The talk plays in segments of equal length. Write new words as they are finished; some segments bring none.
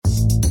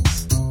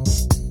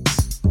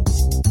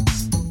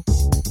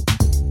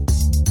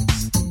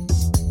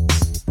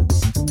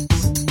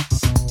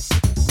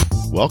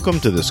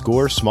Welcome to the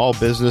SCORE Small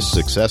Business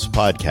Success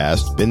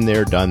Podcast, Been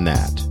There, Done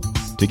That.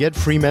 To get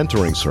free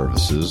mentoring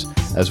services,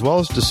 as well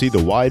as to see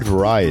the wide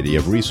variety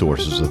of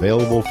resources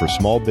available for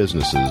small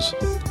businesses,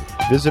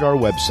 visit our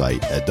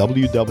website at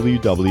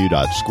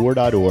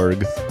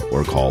www.score.org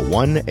or call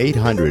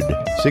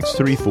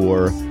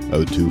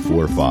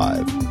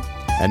 1-800-634-0245.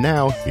 And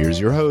now, here's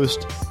your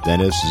host,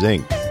 Dennis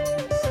Zink.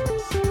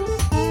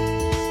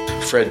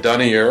 Fred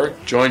Dunnier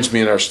joins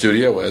me in our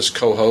studio as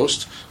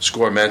co-host,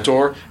 SCORE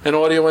mentor, and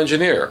audio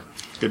engineer.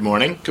 Good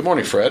morning. Good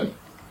morning, Fred.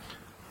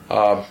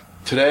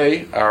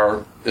 Today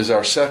is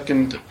our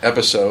second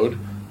episode,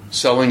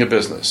 Selling a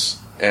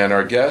Business, and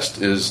our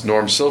guest is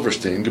Norm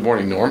Silverstein. Good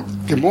morning, Norm.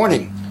 Good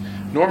morning.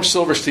 Norm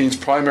Silverstein's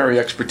primary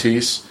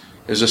expertise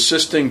is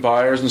assisting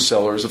buyers and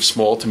sellers of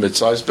small to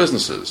mid-sized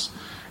businesses.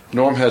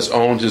 Norm has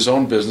owned his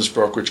own business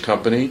brokerage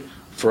company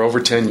for over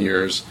 10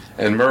 years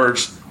and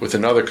merged with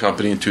another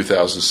company in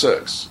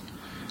 2006.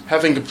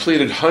 Having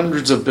completed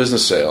hundreds of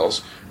business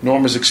sales,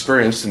 Norm is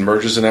experienced in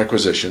mergers and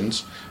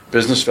acquisitions,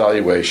 business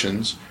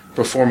valuations,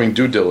 performing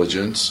due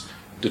diligence,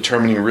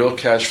 determining real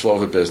cash flow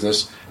of a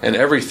business, and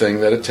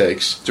everything that it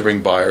takes to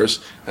bring buyers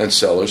and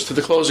sellers to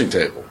the closing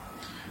table.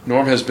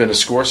 Norm has been a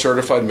SCORE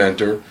certified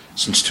mentor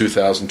since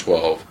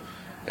 2012,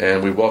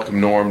 and we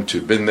welcome Norm to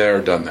Been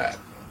There, Done That.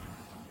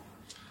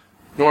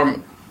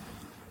 Norm,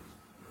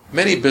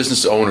 many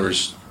business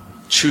owners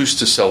choose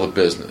to sell a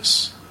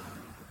business.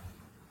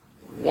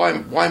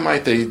 Why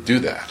might they do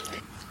that?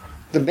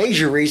 The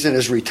major reason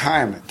is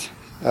retirement.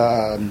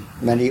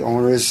 Many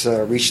owners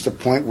reach the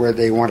point where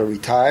they want to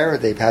retire.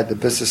 They've had the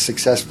business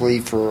successfully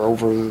for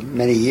over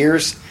many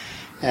years,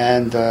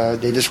 and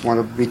they just want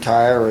to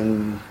retire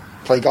and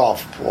play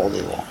golf all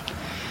day long.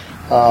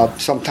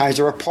 Sometimes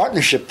there are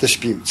partnership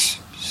disputes,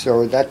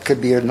 so that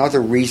could be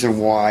another reason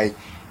why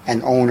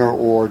an owner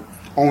or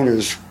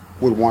owners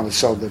would want to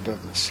sell their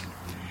business.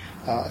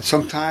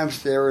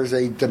 Sometimes there is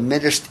a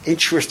diminished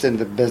interest in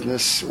the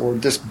business or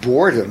just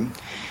boredom.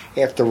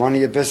 After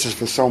running a business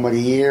for so many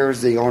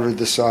years, the owner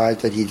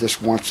decides that he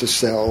just wants to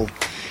sell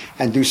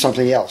and do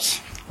something else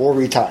or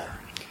retire.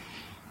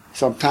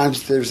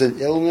 Sometimes there's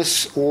an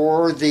illness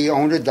or the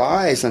owner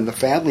dies and the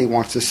family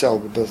wants to sell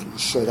the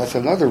business, so that's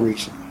another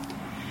reason.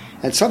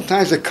 And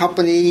sometimes the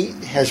company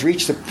has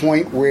reached a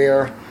point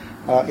where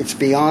it's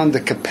beyond the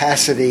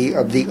capacity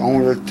of the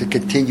owner to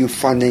continue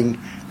funding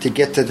to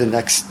get to the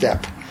next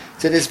step.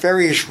 So there's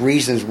various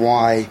reasons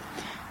why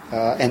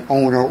an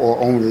owner or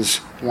owners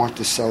want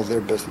to sell their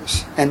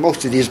business. And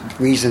most of these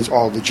reasons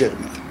are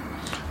legitimate.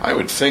 I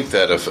would think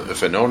that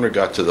if an owner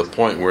got to the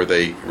point where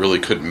they really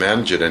couldn't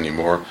manage it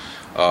anymore,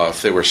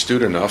 if they were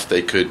astute enough,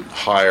 they could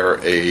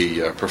hire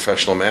a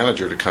professional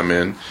manager to come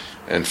in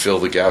and fill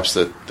the gaps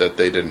that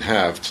they didn't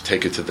have to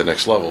take it to the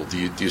next level. Do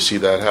you see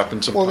that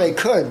happen sometimes? Well, they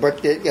could,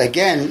 but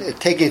again,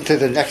 taking it to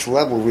the next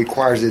level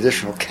requires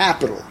additional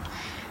capital.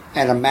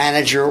 And a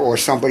manager or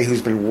somebody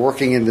who's been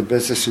working in the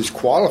business who's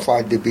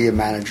qualified to be a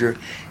manager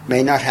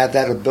may not have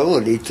that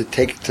ability to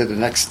take it to the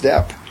next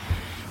step.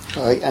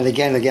 And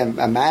again,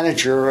 a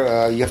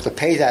manager, you have to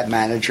pay that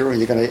manager, and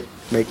you're going to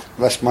make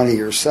less money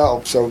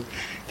yourself. So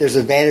there's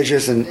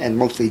advantages and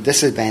mostly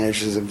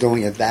disadvantages of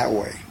doing it that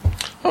way.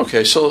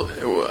 Okay, so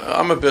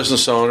I'm a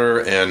business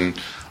owner, and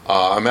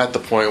I'm at the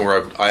point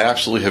where I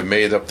absolutely have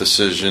made up the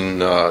decision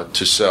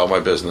to sell my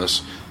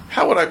business.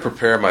 How would I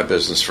prepare my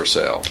business for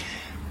sale?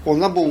 Well,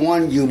 number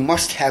one, you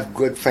must have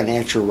good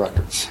financial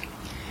records.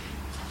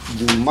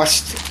 You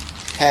must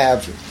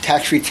have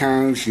tax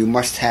returns. You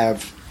must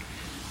have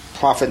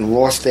profit and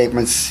loss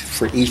statements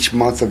for each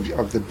month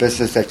of the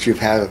business that you've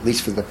had, at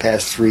least for the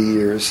past 3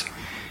 years.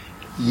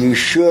 You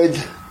should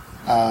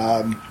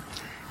have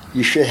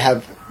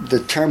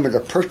determined a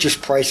purchase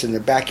price in the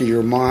back of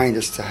your mind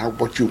as to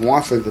what you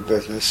want for the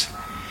business.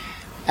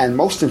 And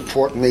most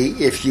importantly,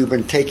 if you've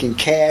been taking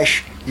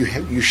cash,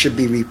 you should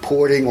be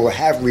reporting or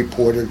have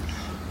reported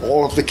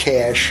all of the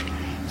cash,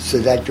 so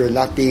that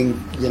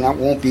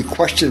won't be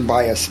questioned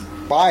by a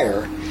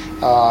buyer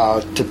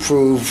to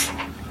prove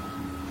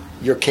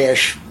your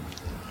cash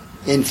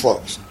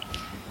inflows.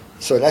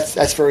 So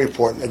that's very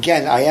important.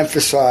 Again, I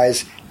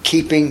emphasize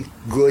keeping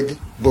good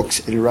books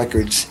and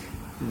records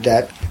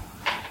that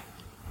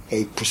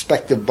a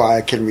prospective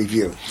buyer can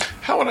review.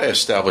 How would I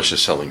establish a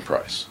selling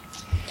price?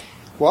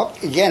 Well,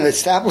 again,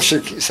 establish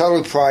a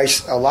selling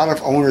price. A lot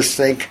of owners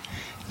think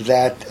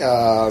that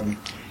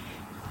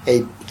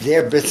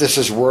their business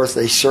is worth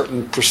a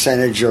certain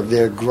percentage of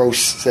their gross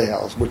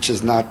sales, which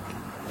is not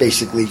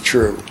basically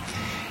true.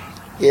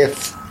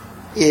 If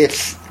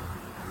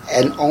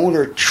an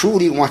owner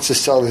truly wants to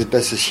sell his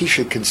business, he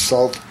should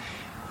consult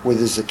with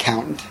his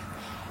accountant,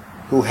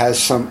 who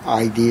has some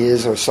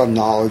ideas or some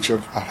knowledge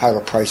of how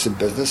to price a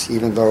business,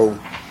 even though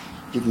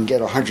you can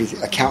get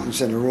 100 accountants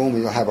in a room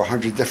and you'll have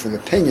 100 different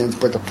opinions,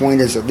 but the point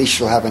is at least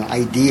you'll have an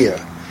idea.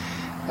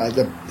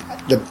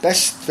 The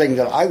best thing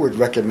that I would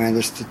recommend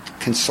is to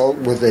consult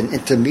with an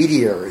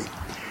intermediary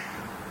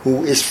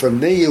who is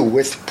familiar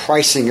with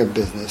pricing a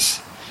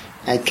business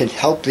and can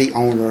help the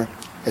owner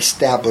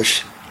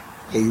establish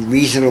a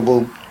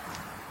reasonable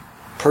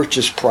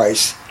purchase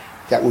price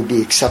that would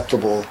be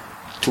acceptable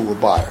to a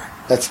buyer.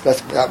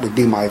 That would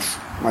be my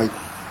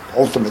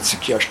ultimate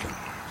suggestion.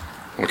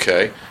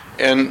 Okay.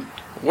 And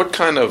what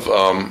kind of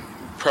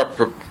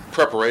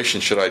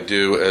preparation should I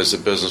do as a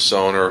business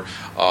owner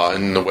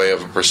in the way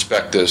of a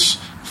prospectus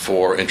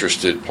for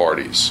interested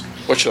parties?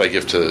 What should I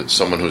give to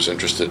someone who's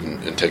interested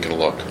in taking a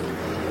look?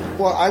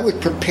 Well, I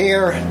would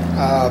prepare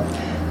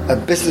a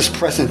business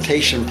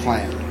presentation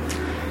plan.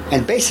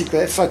 And basically,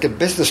 it's like a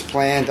business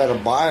plan that a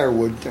buyer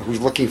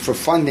who's looking for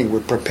funding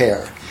would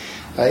prepare.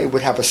 It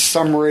would have a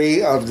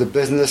summary of the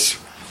business,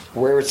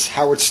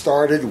 how it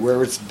started,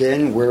 where it's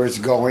been, where it's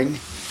going.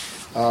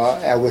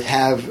 I would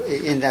have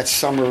in that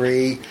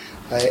summary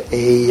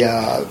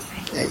a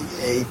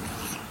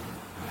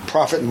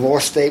profit and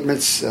loss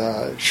statements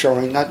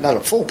showing not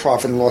a full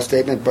profit and loss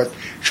statement, but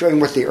showing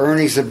what the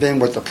earnings have been,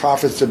 what the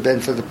profits have been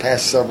for the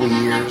past several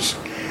years,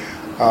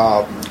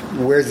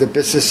 where the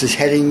business is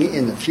heading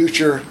in the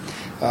future.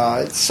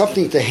 It's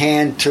something to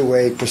hand to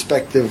a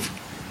prospective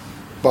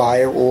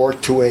buyer or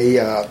to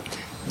a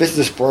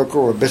business broker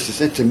or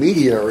business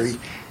intermediary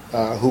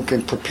who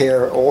can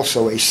prepare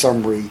also a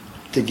summary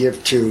to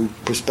give to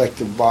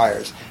prospective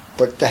buyers.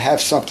 But to have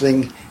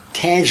something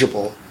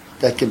tangible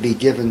that can be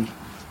given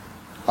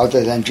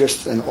other than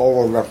just an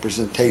oral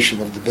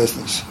representation of the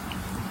business.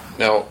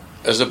 Now,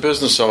 as a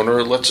business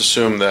owner, let's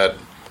assume that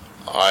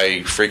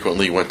I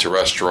frequently went to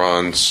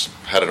restaurants,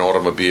 had an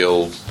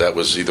automobile that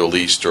was either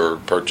leased or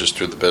purchased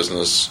through the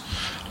business.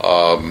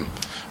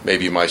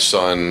 Maybe my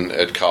son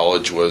at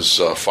college was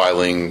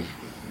filing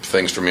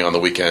things for me on the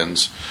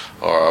weekends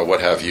or what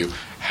have you.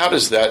 How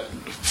does that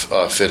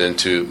fit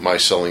into my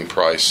selling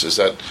price?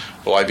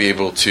 Will I be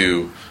able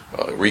to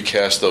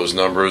recast those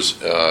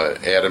numbers,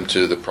 add them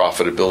to the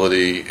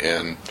profitability,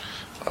 and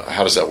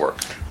how does that work?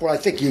 Well, I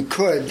think you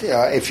could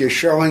if you're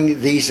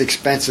showing these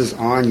expenses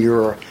on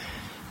your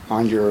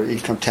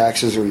income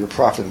taxes or your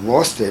profit and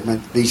loss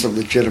statement. These are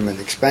legitimate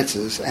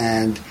expenses,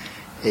 and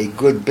a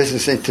good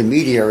business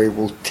intermediary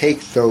will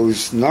take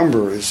those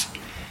numbers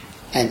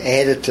and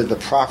add it to the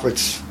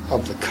profits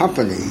of the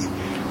company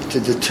to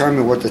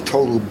determine what the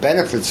total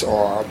benefits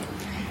are,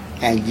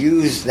 and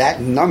use that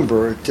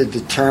number to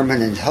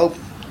determine and help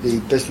the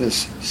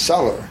business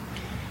seller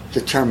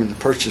determine the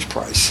purchase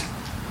price.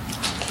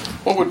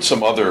 What would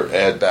some other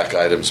add-back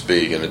items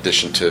be in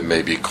addition to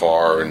maybe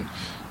car and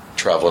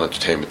travel and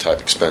entertainment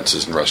type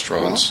expenses in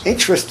restaurants? Well,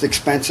 interest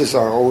expenses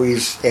are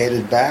always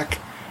added back.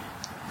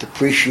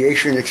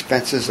 Depreciation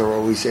expenses are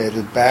always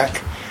added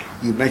back.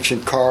 You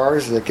mentioned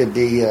cars. There could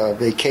be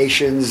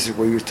vacations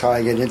where you're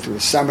tying it into a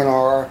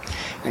seminar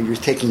and you're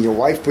taking your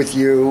wife with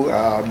you.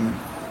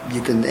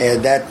 You can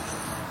add that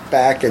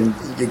back, and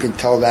you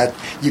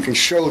can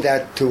show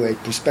that to a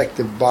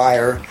prospective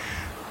buyer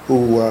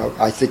who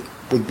I think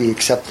would be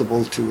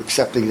acceptable to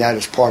accepting that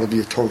as part of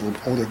your total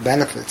owner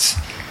benefits.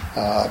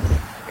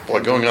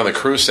 Well, going on the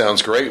cruise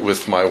sounds great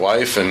with my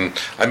wife, and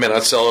I may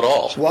not sell it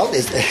all. Well,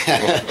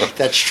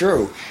 that's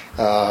true.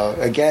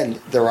 Again,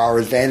 there are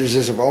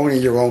advantages of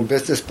owning your own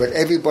business, but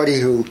everybody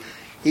who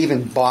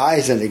even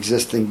buys an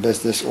existing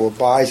business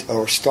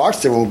or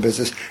starts their own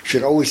business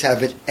should always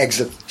have an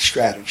exit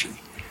strategy.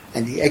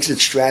 And the exit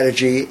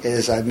strategy,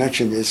 as I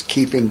mentioned, is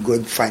keeping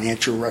good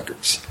financial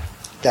records.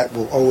 That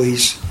will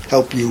always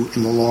help you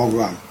in the long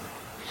run.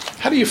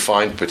 How do you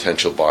find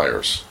potential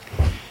buyers?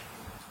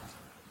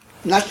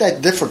 Not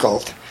that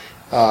difficult.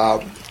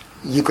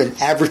 You can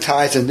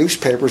advertise in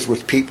newspapers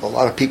with people. A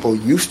lot of people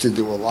used to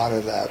do a lot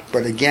of that.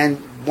 But again,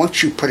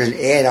 once you put an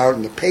ad out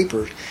in the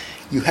paper,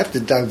 you have to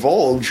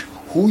divulge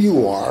who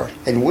you are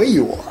and where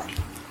you are.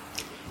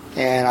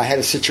 And I had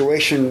a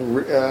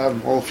situation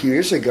a few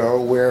years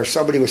ago where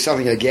somebody was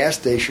selling a gas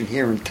station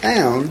here in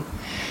town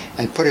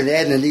and put an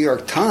ad in the New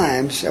York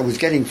Times and was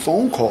getting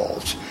phone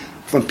calls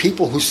from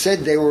people who said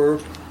they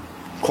were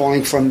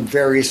calling from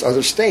various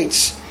other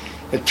states.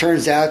 It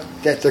turns out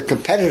that their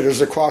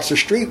competitors across the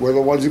street were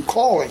the ones who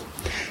calling.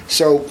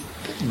 So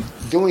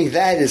doing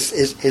that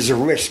is a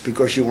risk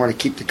because you want to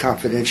keep the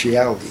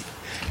confidentiality.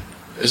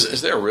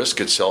 Is there a risk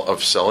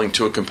of selling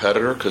to a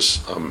competitor? Because,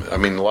 a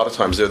lot of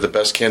times they're the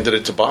best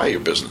candidate to buy your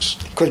business.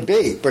 Could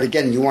be. But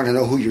again, you want to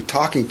know who you're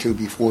talking to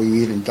before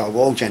you even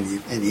divulge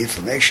any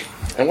information.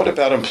 And what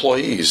about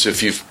employees?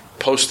 If you've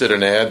posted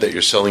an ad that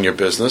you're selling your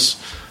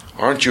business,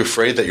 aren't you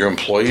afraid that your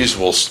employees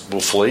will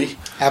flee?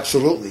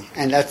 Absolutely.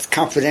 And that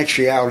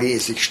confidentiality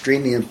is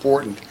extremely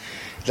important.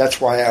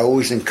 That's why I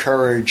always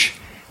encourage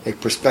a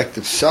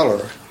prospective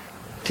seller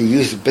to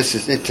use a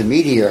business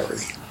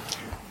intermediary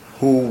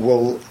who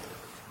will,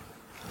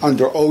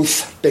 under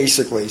oath,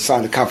 basically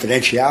sign a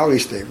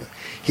confidentiality statement.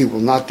 He will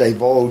not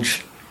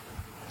divulge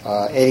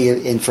any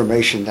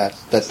information that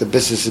the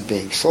business is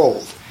being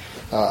sold.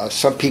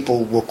 Some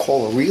people will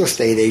call a real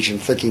estate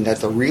agent thinking that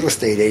the real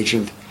estate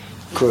agent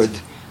could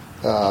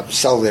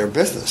sell their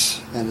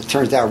business, and it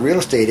turns out real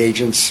estate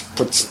agents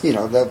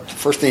the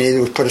first thing they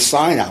do is put a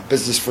sign out: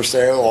 business for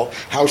sale or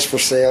house for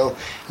sale.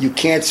 You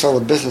can't sell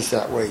a business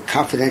that way.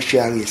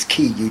 Confidentiality is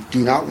key. You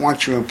do not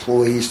want your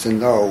employees to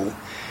know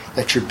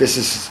that your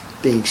business is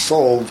being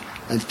sold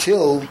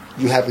until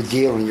you have a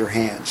deal in your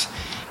hands.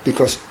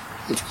 Because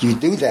if you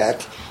do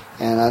that,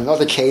 and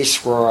another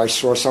case where I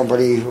saw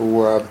somebody who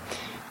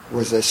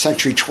was a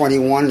Century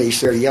 21, they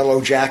used to wear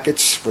yellow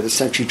jackets with a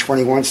Century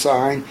 21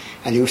 sign,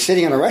 and he was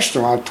sitting in a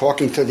restaurant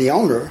talking to the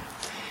owner,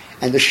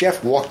 and the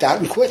chef walked out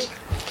and quit.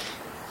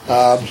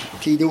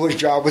 He knew his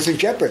job was in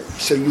jeopardy.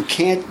 So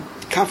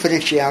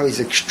confidentiality is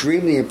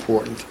extremely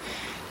important.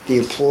 The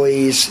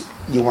employees,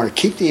 you want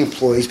to keep the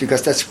employees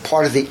because that's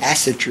part of the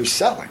asset you're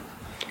selling.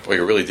 Well,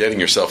 you're really dating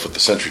yourself with the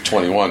Century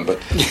 21, but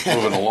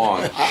moving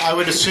along. I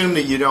would assume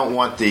that you don't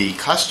want the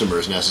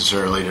customers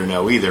necessarily to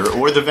know either,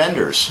 or the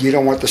vendors. You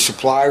don't want the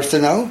suppliers to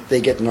know. They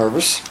get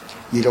nervous.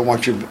 You don't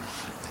want your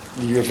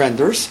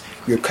vendors.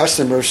 Your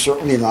customers,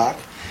 certainly not.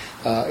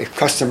 If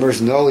customers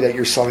know that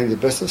you're selling the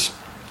business,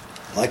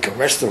 like a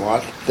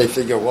restaurant, they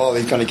figure, well,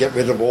 he's going to get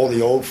rid of all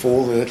the old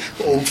food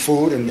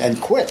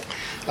and quit.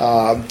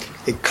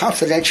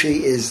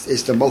 Confidentiality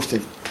is the most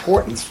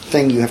important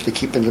thing you have to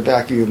keep in the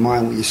back of your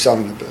mind when you're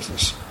selling the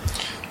business.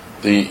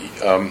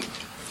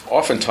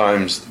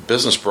 Oftentimes,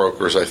 business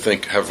brokers, I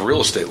think, have real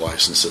estate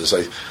licenses.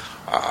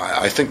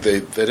 I think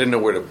they didn't know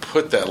where to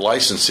put that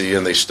licensee,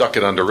 and they stuck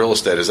it under real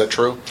estate. Is that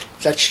true?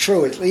 That's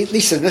true, at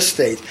least in this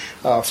state.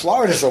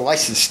 Florida is a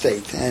licensed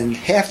state, and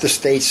half the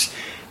states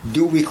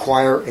do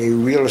require a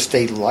real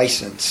estate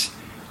license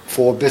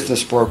for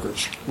business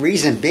brokers.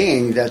 Reason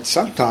being that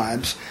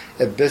sometimes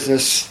a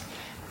business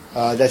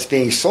that's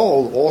being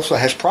sold also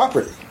has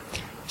property.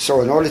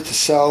 So in order to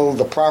sell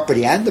the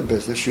property and the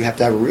business, you have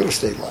to have a real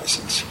estate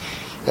license.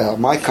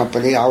 My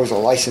company, I was a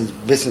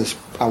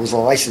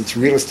licensed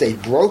real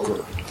estate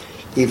broker,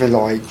 even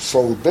though I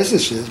sold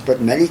businesses,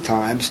 but many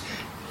times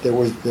there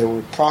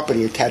were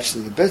property attached to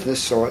the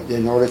business, so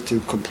in order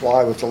to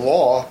comply with the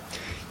law,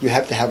 you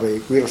have to have a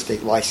real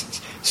estate license.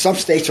 Some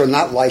states are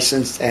not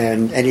licensed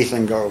and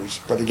anything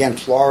goes. But again,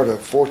 Florida,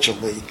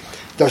 fortunately,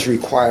 does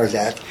require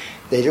that.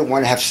 They didn't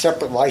want to have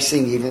separate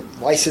licensing,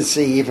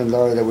 even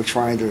though they were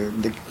trying to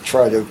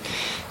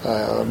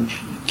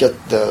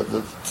get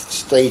the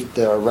state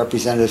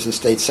representatives and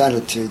state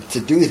senate to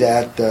do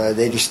that.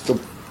 They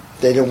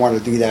didn't want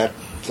to do that,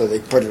 so they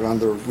put it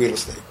under real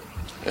estate.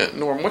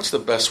 Norm, what's the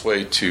best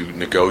way to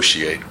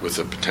negotiate with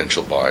a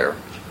potential buyer?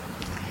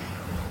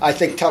 I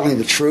think telling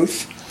the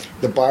truth.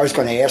 The buyer's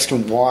going to ask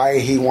him why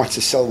he wants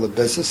to sell the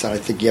business, and I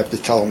think you have to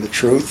tell him the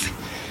truth.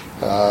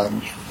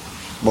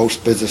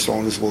 Most business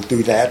owners will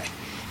do that.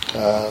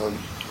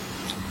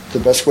 The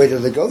best way to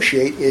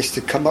negotiate is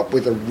to come up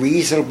with a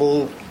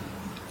reasonable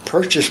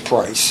purchase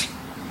price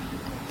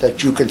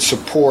that you can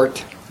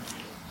support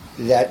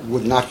that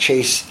would not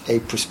chase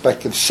a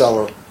prospective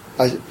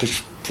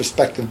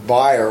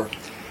buyer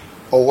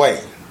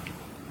away.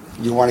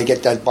 You want to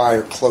get that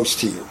buyer close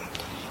to you.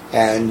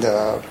 And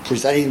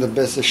presenting the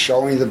business,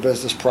 showing the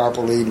business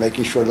properly,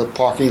 making sure the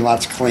parking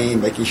lot's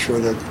clean, making sure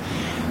that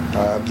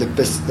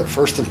the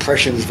first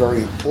impression is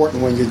very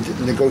important when you're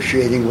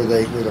negotiating with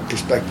a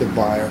prospective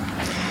buyer.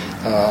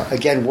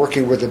 Again,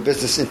 working with a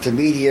business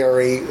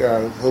intermediary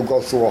who'll go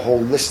through a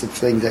whole list of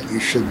things that you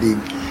should be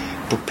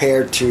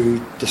prepared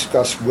to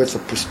discuss with a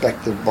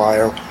prospective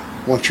buyer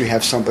once you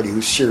have somebody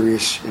who's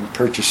serious in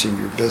purchasing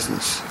your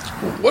business.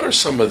 What are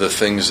some of the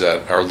things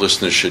that our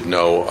listeners should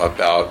know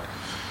about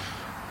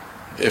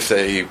if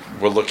they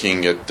were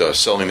looking at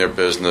selling their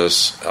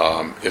business,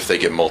 if they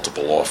get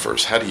multiple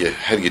offers? How do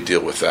you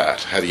deal with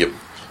that? How do you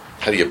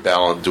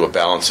do a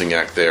balancing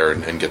act there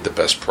and get the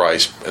best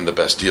price and the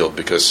best deal?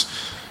 Because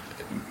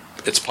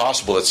it's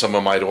possible that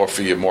someone might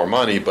offer you more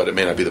money, but it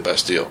may not be the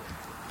best deal.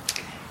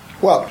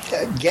 Well,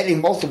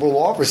 getting multiple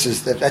offers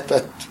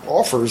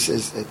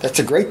that's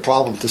a great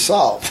problem to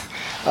solve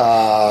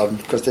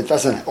because it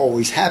doesn't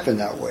always happen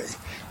that way.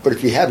 But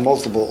if you have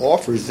multiple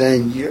offers,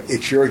 then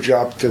it's your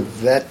job to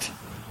vet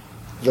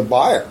the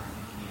buyer.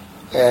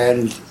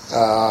 And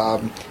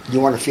you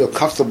want to feel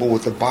comfortable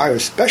with the buyer,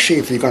 especially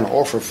if you're going to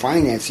offer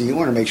financing. You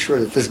want to make sure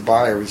that this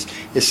buyer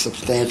is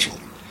substantial,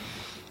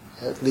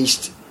 at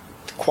least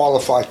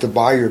qualified to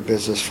buy your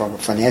business from a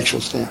financial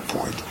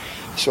standpoint.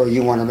 So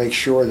you want to make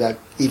sure that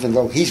even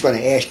though he's going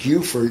to ask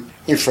you for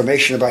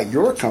information about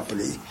your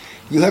company,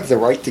 you have the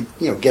right to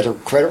get a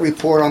credit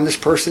report on this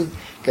person,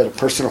 get a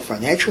personal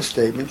financial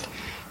statement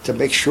to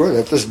make sure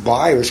that this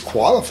buyer is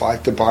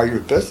qualified to buy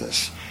your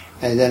business.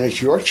 And then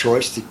it's your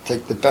choice to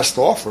take the best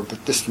offer,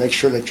 but just make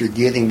sure that you're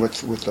dealing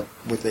with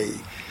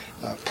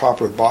a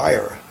proper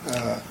buyer,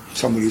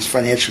 somebody who's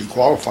financially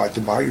qualified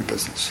to buy your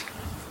business.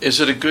 Is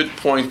it a good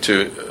point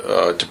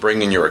to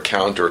bring in your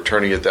accountant or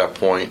attorney at that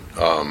point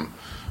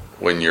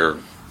when you're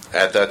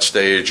at that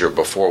stage, or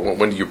before?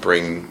 When do you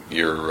bring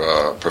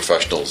your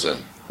professionals in?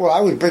 Well,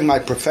 I would bring my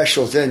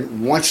professionals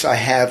in once I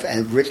have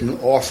a written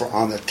offer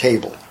on the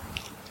table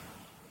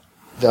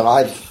that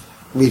I've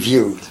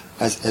reviewed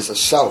as a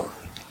seller,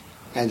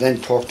 and then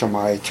talk to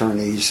my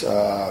attorneys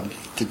to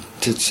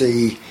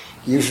see.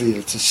 Usually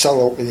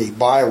the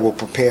buyer will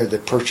prepare the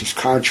purchase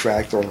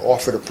contract or an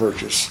offer to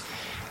purchase,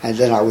 and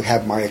then I would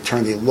have my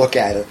attorney look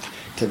at it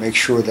to make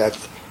sure that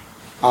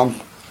I'm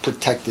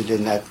protected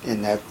in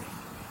that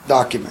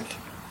document.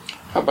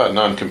 How about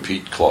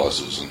non-compete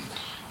clauses, and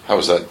how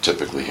is that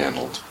typically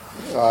handled?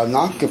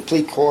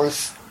 Non-complete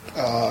clause,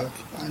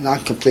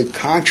 non-complete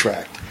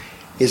contract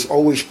is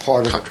always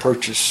part of a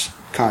purchase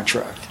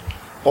contract.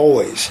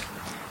 Always.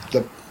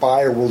 The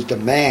buyer will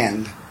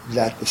demand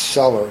that the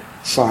seller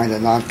sign a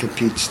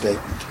non-compete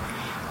statement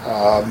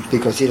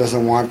because he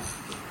doesn't want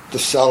the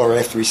seller,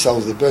 after he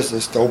sells the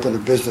business, to open a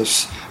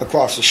business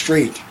across the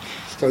street.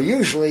 So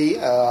usually,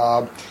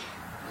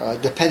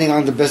 depending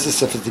on the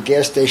business, if it's a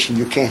gas station,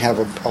 you can't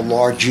have a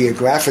large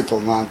geographical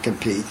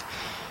non-compete.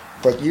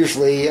 But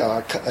usually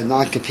a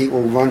non-compete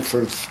will run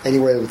for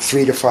anywhere from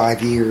 3 to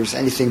 5 years.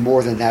 Anything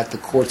more than that, the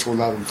courts will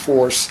not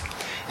enforce.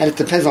 And it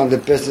depends on the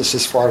business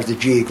as far as the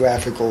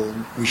geographical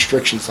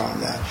restrictions on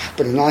that.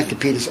 But a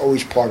non-compete is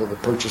always part of a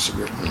purchase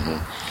agreement.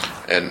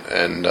 Mm-hmm.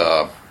 And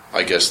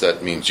I guess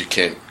that means you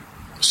can't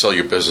sell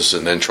your business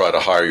and then try to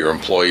hire your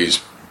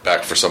employees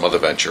back for some other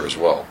venture as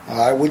well.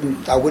 I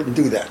wouldn't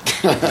do that.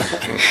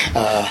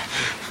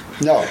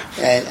 No.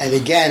 And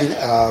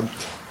again,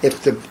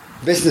 if the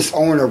business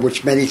owner,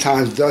 which many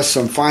times does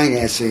some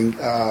financing,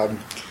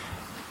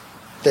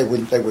 they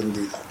wouldn't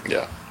do that.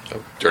 Yeah, a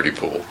dirty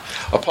pool.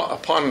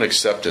 Upon an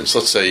acceptance,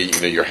 let's say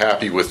you're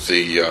happy with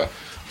the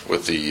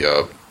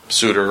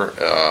suitor,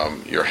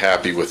 you're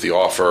happy with the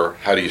offer.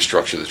 How do you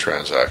structure the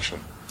transaction?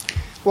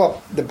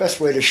 Well, the best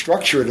way to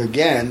structure it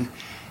again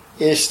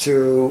is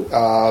to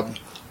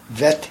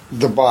vet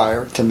the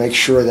buyer to make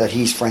sure that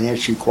he's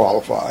financially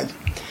qualified.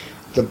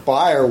 The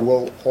buyer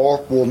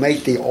will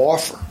make the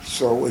offer,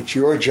 so it's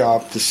your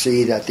job to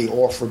see that the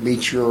offer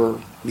meets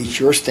your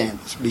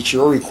standards, meets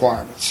your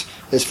requirements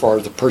as far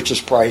as the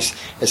purchase price,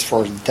 as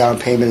far as the down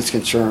payment is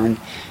concerned,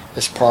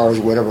 as far as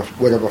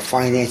whatever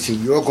financing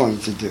you're going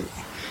to do.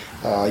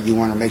 You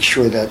want to make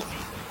sure that,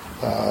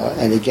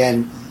 and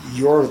again,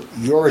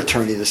 your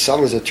attorney, the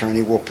seller's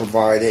attorney, will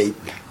provide a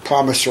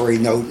promissory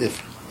note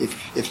if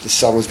the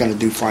seller's going to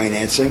do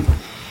financing.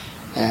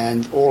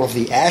 And all of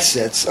the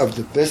assets of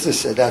the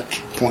business at that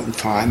point in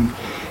time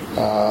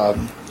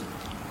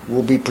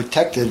will be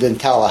protected in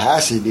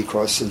Tallahassee,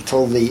 because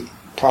until the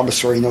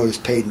promissory note is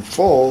paid in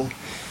full,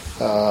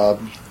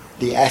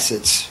 the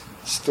assets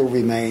still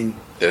remain.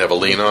 They have a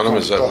lien on them?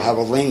 They'll have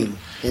a lien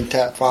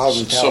filed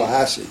in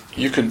Tallahassee. So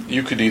you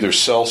could either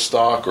sell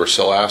stock or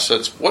sell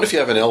assets. What if you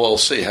have an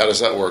LLC? How does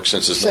that work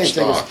since it's no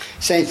stock?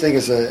 Same thing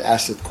as an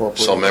asset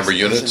corporation. Sell member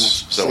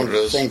units? Is that what it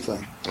is? Same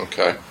thing.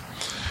 Okay.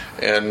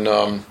 And,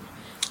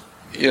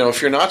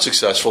 if you're not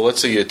successful,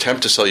 let's say you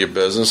attempt to sell your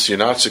business, you're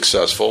not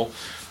successful,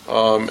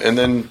 and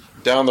then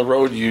down the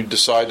road you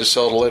decide to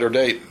sell at a later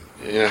date.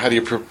 How do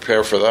you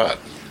prepare for that?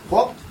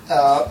 Well,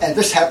 and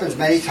this happens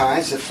many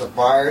times if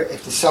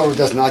the seller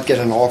does not get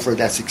an offer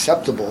that's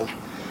acceptable,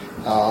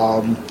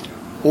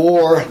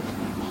 or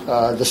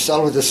the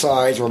seller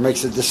decides or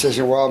makes a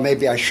decision, well,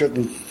 maybe I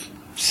shouldn't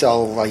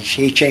sell, like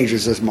he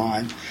changes his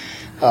mind.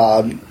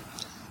 The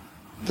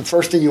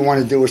first thing you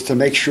want to do is to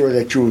make sure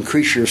that you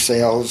increase your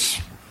sales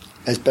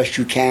as best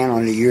you can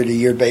on a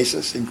year-to-year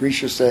basis.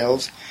 Increase your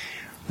sales.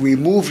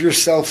 Remove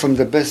yourself from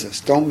the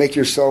business. Don't make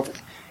yourself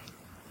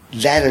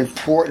that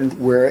important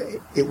where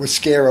it would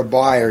scare a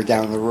buyer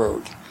down the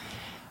road.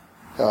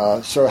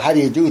 So how do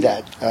you do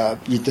that?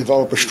 You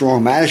develop a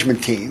strong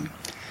management team.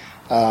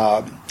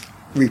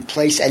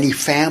 Replace any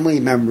family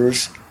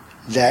members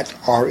that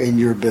are in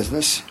your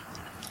business,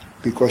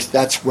 because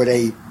that's what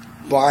a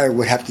buyer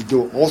would have to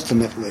do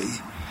ultimately.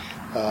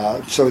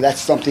 So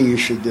that's something you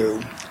should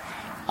do.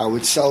 I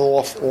would sell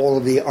off all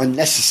of the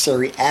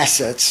unnecessary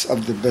assets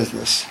of the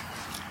business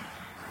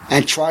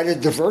and try to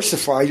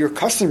diversify your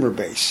customer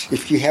base.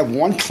 If you have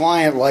one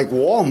client like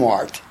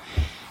Walmart,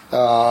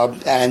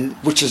 and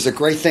which is a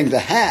great thing to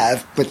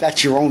have, but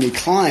that's your only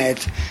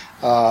client,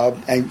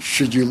 and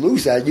should you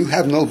lose that, you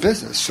have no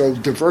business. So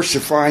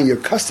diversifying your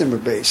customer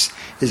base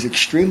is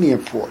extremely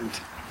important.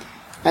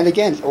 And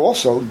again,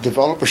 also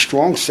develop a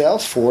strong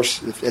sales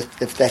force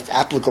if that's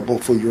applicable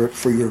for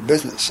your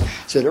business.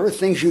 So there are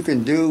things you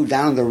can do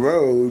down the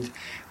road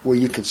where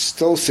you can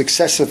still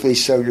successfully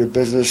sell your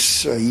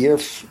business a year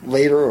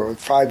later or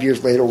 5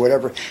 years later, or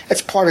whatever.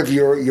 That's part of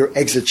your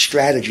exit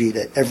strategy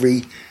that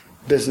every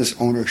business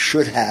owner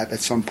should have at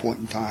some point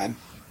in time,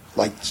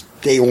 like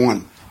day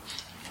one.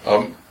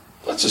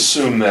 Let's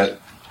assume that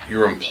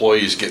your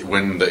employees get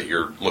wind that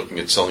you're looking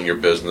at selling your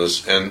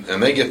business, and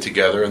they get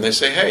together and they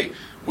say, hey,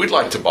 we'd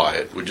like to buy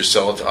it. Would you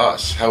sell it to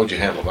us? How would you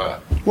handle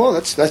that? Well,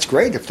 that's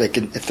great if they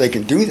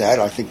can do that.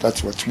 I think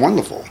that's what's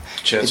wonderful.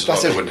 Chances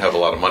are they wouldn't have a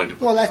lot of money to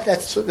buy. Well,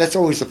 that's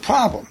always the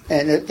problem.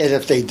 And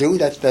if they do,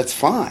 that's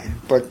fine.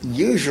 But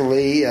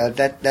usually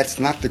that's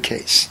not the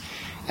case.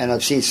 And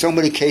I've seen so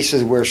many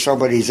cases where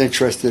somebody's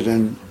interested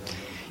in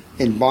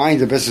buying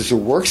the business who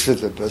works for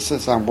the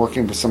business. I'm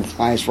working with some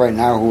clients right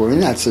now who are in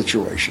that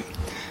situation,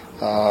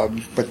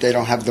 but they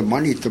don't have the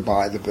money to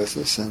buy the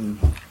business, and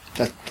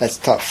that's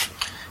tough.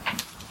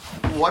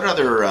 What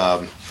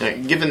other,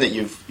 given that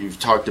you've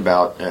talked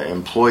about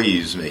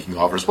employees making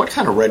offers, what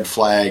kind of red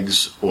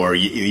flags or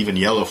even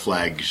yellow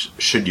flags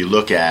should you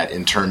look at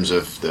in terms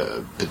of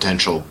the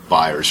potential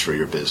buyers for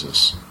your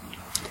business?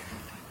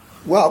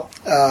 Well,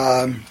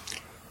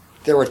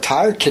 there are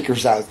tire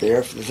kickers out there,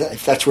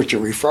 if that's what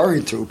you're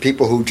referring to,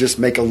 people who just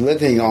make a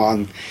living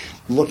on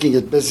looking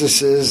at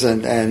businesses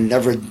and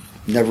never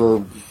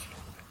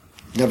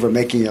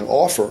making an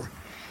offer.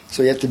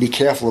 So you have to be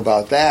careful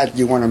about that.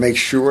 You want to make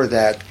sure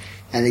that,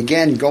 and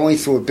again, going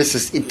through a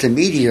business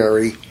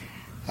intermediary,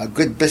 a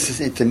good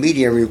business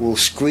intermediary will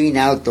screen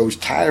out those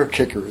tire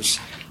kickers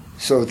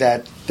so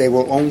that they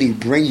will only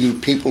bring you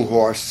people who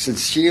are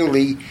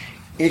sincerely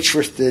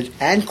interested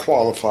and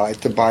qualified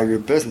to buy your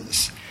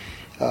business.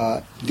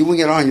 Doing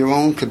it on your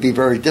own could be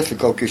very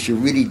difficult because you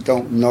really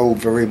don't know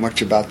very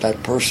much about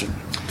that person.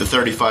 The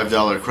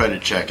 $35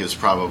 credit check is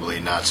probably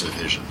not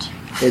sufficient.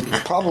 It's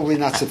probably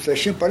not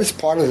sufficient, but it's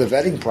part of the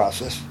vetting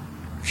process.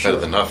 Better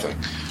than nothing.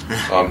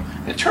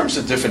 In terms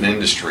of different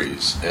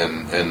industries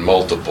and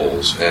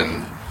multiples,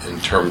 and in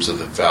terms of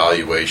the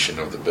valuation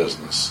of the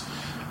business,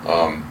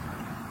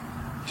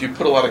 do you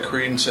put a lot of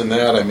credence in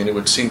that? I mean, it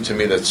would seem to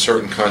me that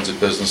certain kinds of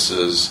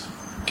businesses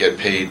get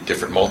paid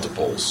different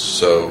multiples.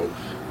 So,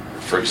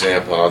 for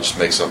example, I'll just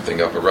make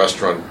something up, a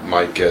restaurant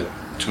might get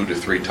 2 to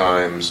 3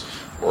 times,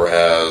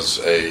 whereas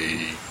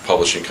a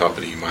publishing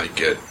company might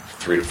get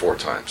 3 to 4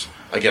 times.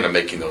 Again, I'm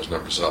making those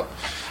numbers up.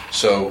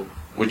 So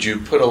would you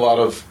put a lot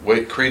of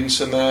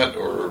credence in that,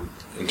 or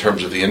in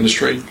terms of the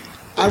industry?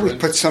 I would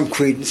put some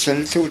credence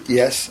into it,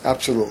 yes,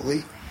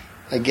 absolutely.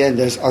 Again,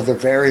 there's other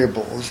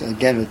variables.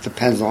 Again, it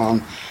depends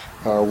on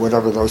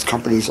whatever those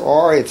companies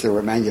are. If they're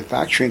a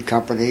manufacturing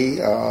company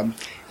and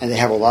they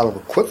have a lot of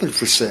equipment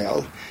for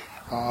sale,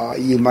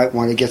 you might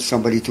want to get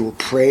somebody to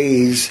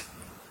appraise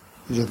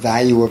the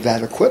value of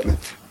that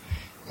equipment.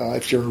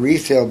 If you're a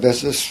retail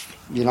business,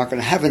 you're not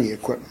going to have any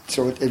equipment.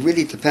 So it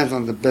really depends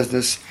on the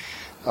business.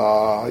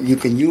 You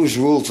can use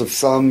rules of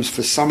thumbs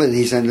for some of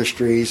these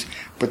industries,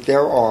 but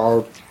there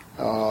are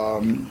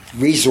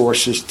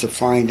resources to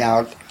find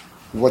out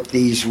what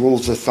these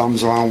rules of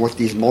thumbs are and what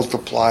these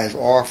multipliers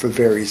are for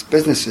various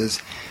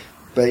businesses.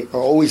 But it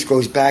always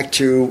goes back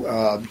to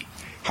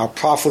how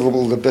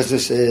profitable the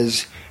business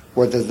is,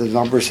 whether the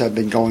numbers have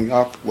been going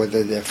up,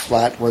 whether they're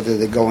flat, whether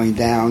they're going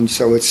down.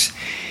 So it's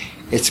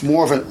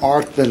more of an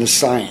art than a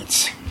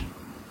science.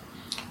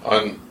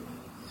 Let's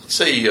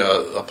say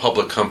a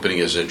public company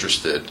is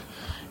interested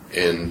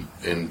in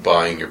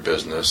buying your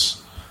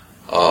business,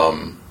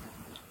 and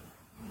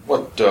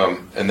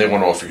they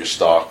want to offer you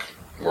stock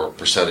or a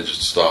percentage of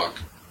stock.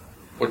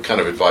 What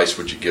kind of advice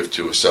would you give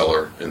to a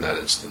seller in that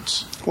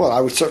instance? Well, I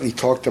would certainly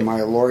talk to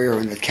my lawyer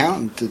and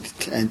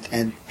accountant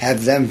and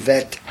have them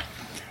vet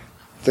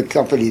the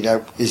company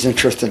that is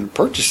interested in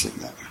purchasing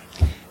them.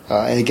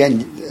 And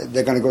again,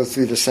 they're going to go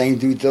through the same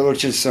due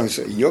diligence. So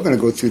you're going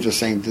to go through the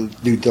same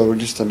due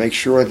diligence to make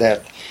sure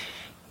that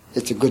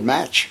it's a good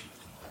match.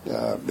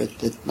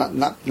 It's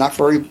not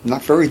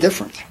very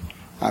different.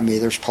 I mean,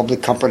 there's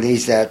public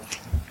companies that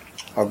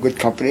are good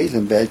companies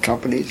and bad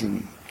companies,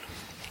 and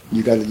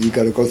you got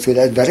to go through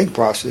that vetting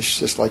process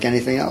just like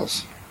anything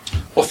else.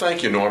 Well,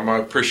 thank you, Norm. I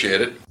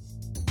appreciate it.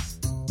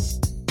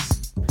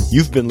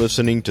 You've been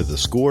listening to the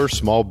SCORE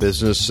Small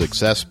Business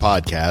Success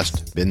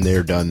Podcast, Been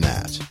There, Done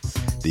That.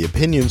 The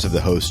opinions of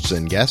the hosts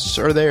and guests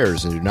are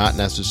theirs and do not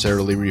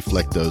necessarily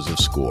reflect those of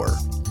SCORE.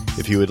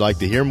 If you would like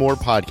to hear more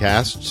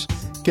podcasts,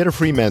 get a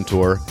free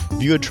mentor,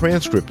 view a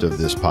transcript of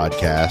this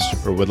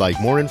podcast, or would like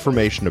more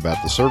information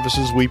about the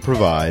services we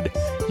provide,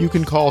 you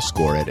can call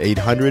SCORE at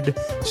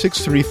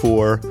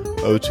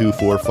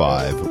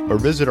 800-634-0245 or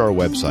visit our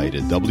website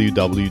at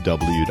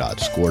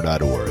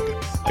www.score.org.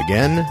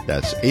 Again,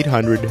 that's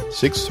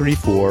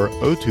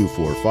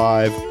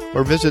 800-634-0245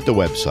 or visit the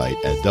website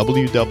at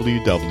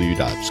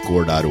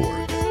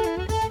www.score.org.